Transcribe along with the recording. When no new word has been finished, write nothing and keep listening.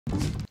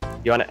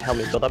You wanna help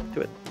me build up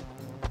to it?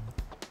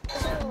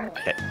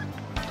 Okay.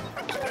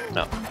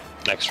 No.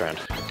 Next round.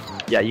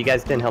 Yeah, you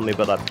guys didn't help me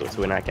build up to it, so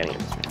we're not getting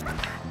it.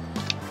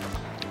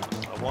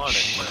 I want it.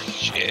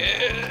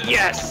 Shit.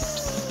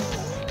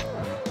 Yes!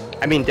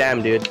 I mean,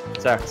 damn, dude.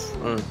 Sucks.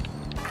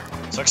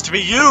 Sucks to be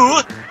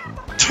you!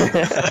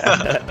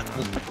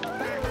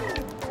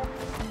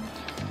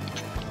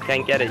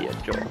 Can't get it yet,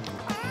 Joel.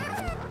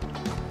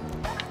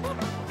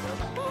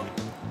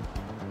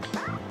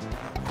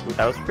 Ooh,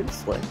 that was pretty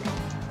slick.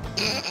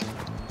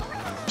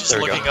 Just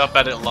looking up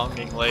at it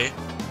longingly.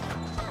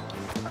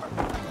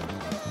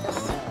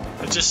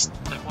 I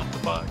want the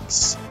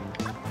box.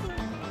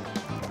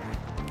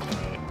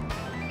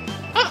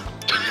 Ah!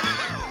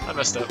 I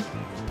messed up.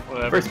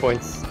 Whatever. First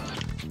points.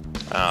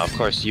 Of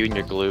course, you and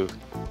your glue.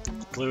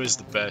 Glue is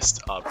the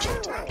best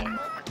object in the game.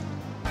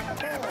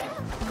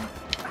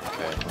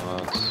 Okay,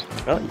 well,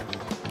 Oh.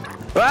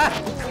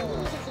 Ah!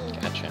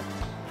 gotcha.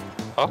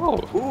 Oh!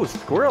 Ooh,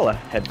 Squirrel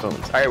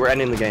headphones. Alright, we're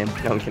ending the game.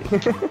 No, I'm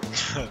kidding.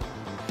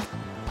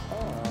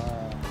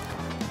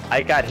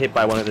 I got hit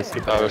by one of the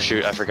stupid Oh arrows.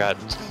 shoot, I forgot.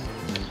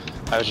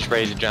 I was just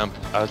ready to jump.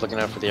 I was looking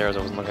out for the arrows,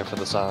 I wasn't looking for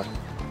the saw.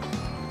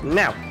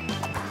 Now!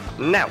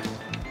 Now!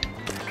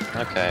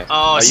 Okay.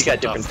 Oh, You got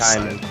different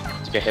timing.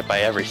 You get hit by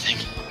everything.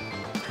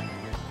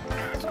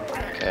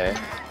 Okay.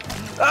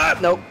 Ah!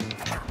 Nope!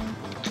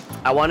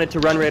 I wanted to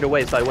run right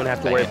away so I wouldn't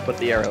have to worry Dang it. about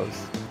the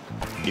arrows.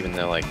 Even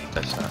though, like,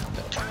 that's not...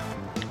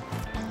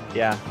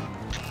 Yeah.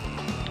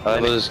 I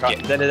Then love those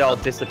then it all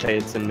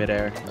dissipates in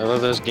midair. I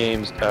love those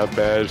games that have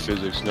bad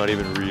physics, not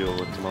even real.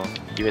 Come on.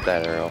 You hit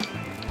that arrow.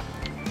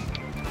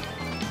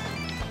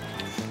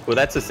 Well,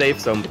 that's a safe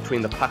zone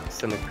between the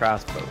pucks and the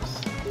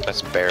crossbows.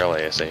 That's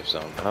barely a safe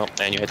zone. Oh,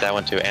 and you hit that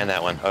one too, and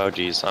that one. Oh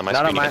jeez, on my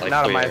Not screen on you my, get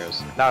not like on 3 my,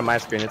 arrows. not on my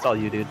screen. It's all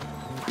you, dude.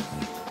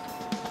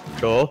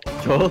 Joel.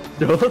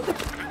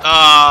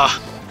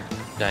 Ah!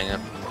 Dang it.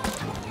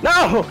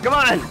 No! Come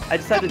on! I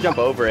just had to jump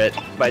over it,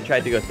 but I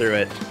tried to go through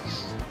it.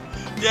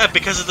 Yeah,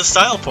 because of the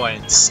style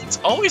points. It's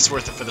always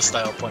worth it for the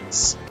style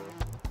points.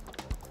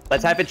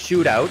 Let's have it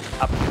shoot out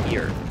up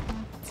here.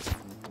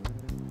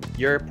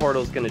 Your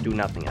portal's gonna do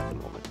nothing at the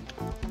moment.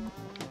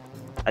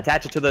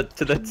 Attach it to the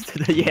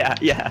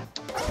yeah.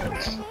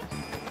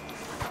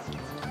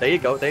 There you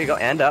go,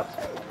 and up.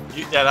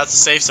 Yeah, that's a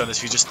safe zone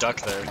if you just duck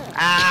there.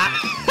 Ah!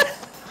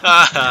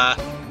 Haha.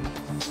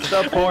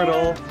 The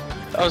portal.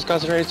 I was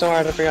concentrating so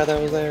hard I forgot that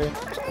was there.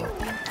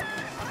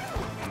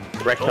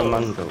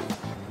 Rectamungo.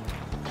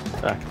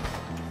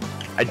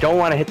 I don't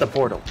want to hit the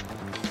portal.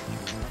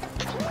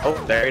 Oh,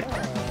 there it is.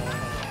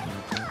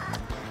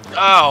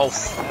 Ow!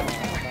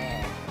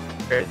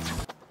 There it is.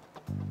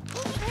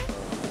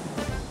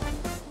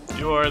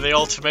 You are the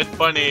ultimate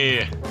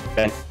bunny!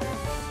 Ben.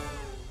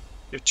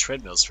 You have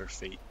treadmills for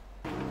feet.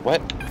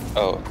 What?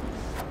 Oh.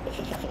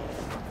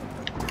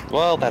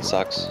 Well, that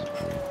sucks.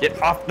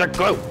 Get off the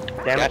glue!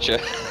 Damn Gotcha.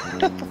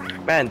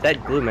 it. Man,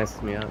 that glue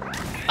messes me up.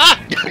 Ah!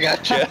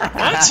 Gotcha.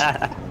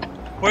 What?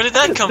 Where did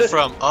that come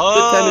from? The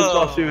Oh! tennis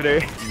ball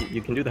shooter.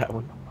 You can do that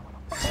one.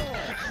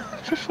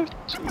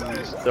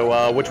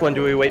 So, which one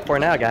do we wait for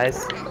now,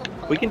 guys?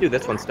 We can do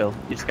this one still.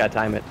 You just gotta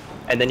time it.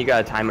 And then you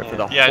gotta time it for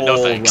the Yeah, whole no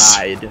thanks.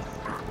 ride.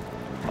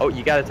 Oh,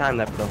 you gotta time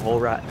that for the whole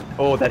ride.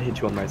 Oh, that hit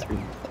you on my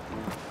screen.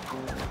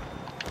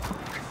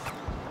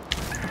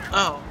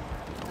 Oh.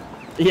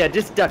 Yeah,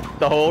 just duck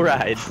the whole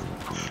ride.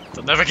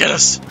 They'll never get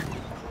us.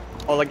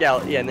 Oh, look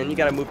out. Yeah, and then you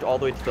gotta move all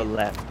the way to the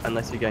left,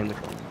 unless you're getting the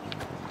corner.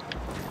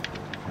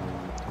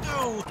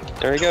 No!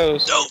 There he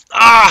goes. No!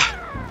 Ah!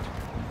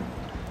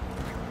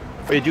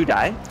 Oh, you do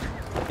die?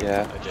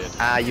 Yeah. I did.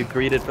 Ah, you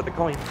greeted for the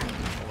coin. I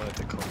wanted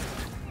the coin.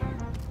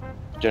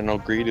 General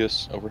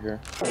Greedus over here.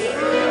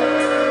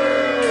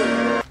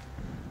 I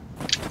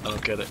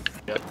don't get it.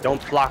 Yep.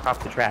 Don't block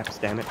off the traps,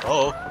 damn it.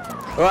 Oh.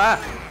 Ah!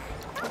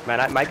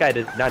 Man, my guy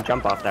did not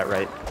jump off that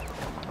right.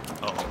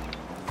 Uh-oh.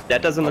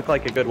 That doesn't look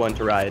like a good one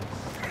to ride.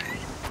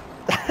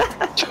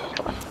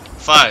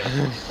 5.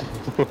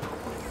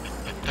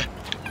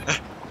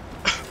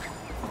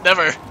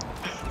 Never.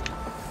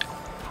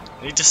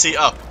 I need to see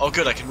up. Oh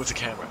good, I can move the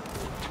camera.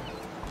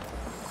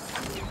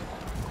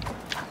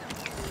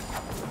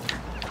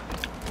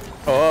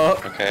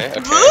 Oh! Okay,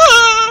 okay,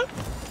 Ah!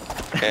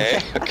 okay,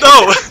 okay.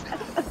 No!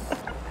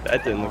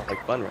 That didn't look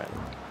like fun, right?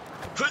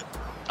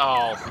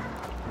 Oh.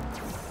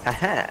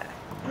 Haha!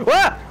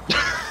 Wah!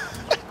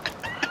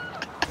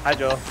 Hi,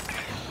 Joel.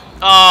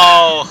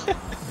 Oh.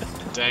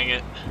 Dang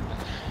it.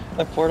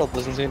 That portal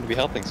doesn't seem to be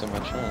helping so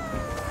much, huh?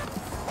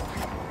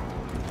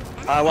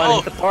 I want to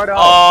hit the portal!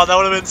 Oh, that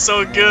would have been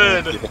so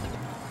good.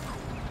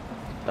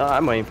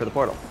 I'm waiting for the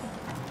portal.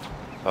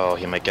 Oh,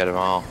 he might get them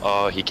all.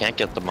 Oh, he can't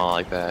get them all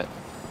like that.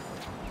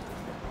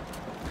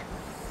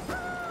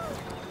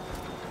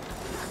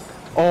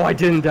 Oh, I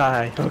didn't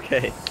die.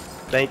 Okay.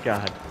 Thank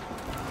God.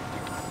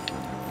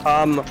 Ooh.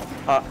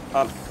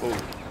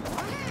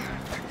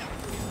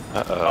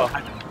 Uh-oh.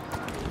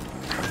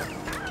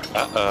 Oh,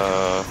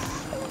 Uh-oh.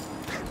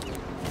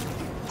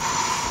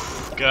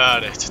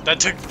 Got it. That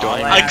took.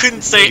 Join. I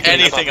couldn't say You can have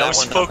anything. I that was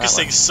one, not that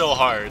focusing one. so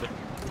hard.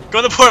 Go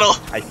in the portal.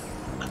 I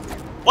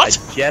What?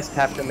 just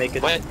have to make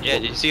it. What? Yeah,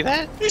 did you see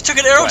that? You took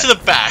an arrow What? to the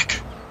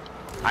back.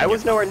 I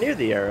was nowhere near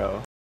the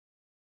arrow.